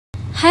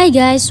Hi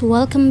guys,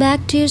 welcome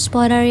back to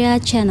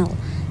Spotaria channel.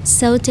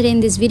 So today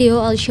in this video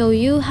I'll show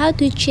you how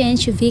to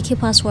change Viki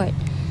password.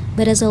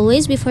 But as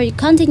always, before you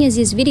continue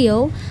this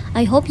video,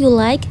 I hope you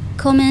like,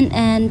 comment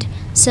and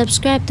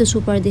subscribe to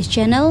support this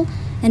channel,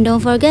 and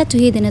don't forget to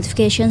hit the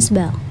notifications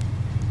bell.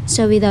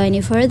 So without any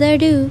further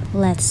ado,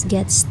 let's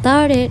get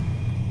started.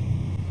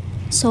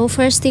 So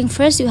first thing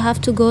first, you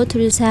have to go to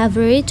the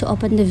Safari to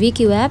open the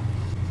Viki web.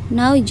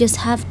 Now you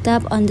just have to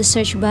tap on the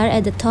search bar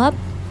at the top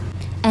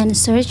and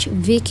search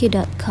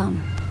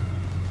viki.com.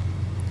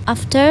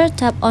 After,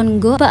 tap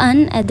on Go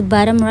button at the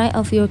bottom right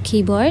of your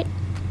keyboard.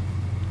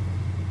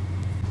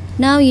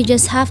 Now you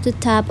just have to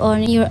tap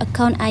on your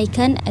account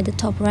icon at the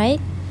top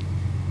right.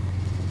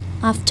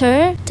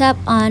 After, tap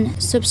on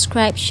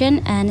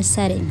Subscription and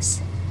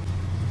Settings.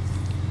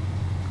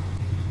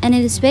 And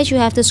in this page you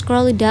have to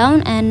scroll it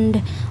down,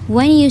 and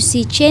when you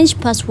see Change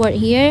Password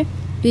here,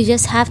 you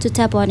just have to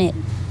tap on it.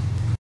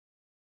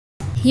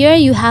 Here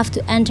you have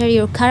to enter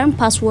your current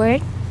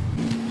password,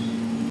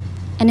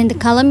 and in the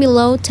column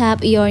below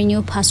tap your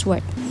new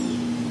password,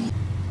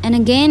 and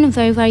again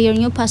verify your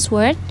new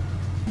password.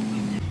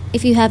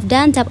 If you have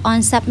done, tap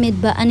on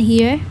Submit button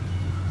here,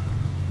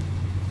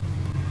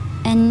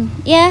 and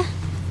yeah,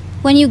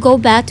 when you go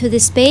back to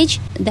this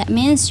page, that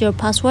means your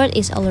password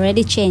is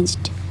already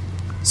changed.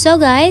 So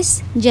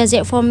guys, just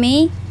it for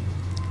me.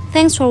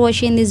 Thanks for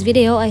watching this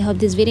video. I hope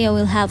this video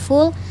will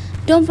helpful.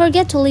 Don't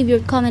forget to leave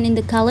your comment in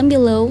the column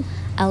below.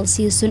 I'll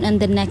see you soon on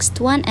the next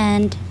one,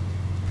 and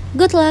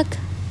good luck.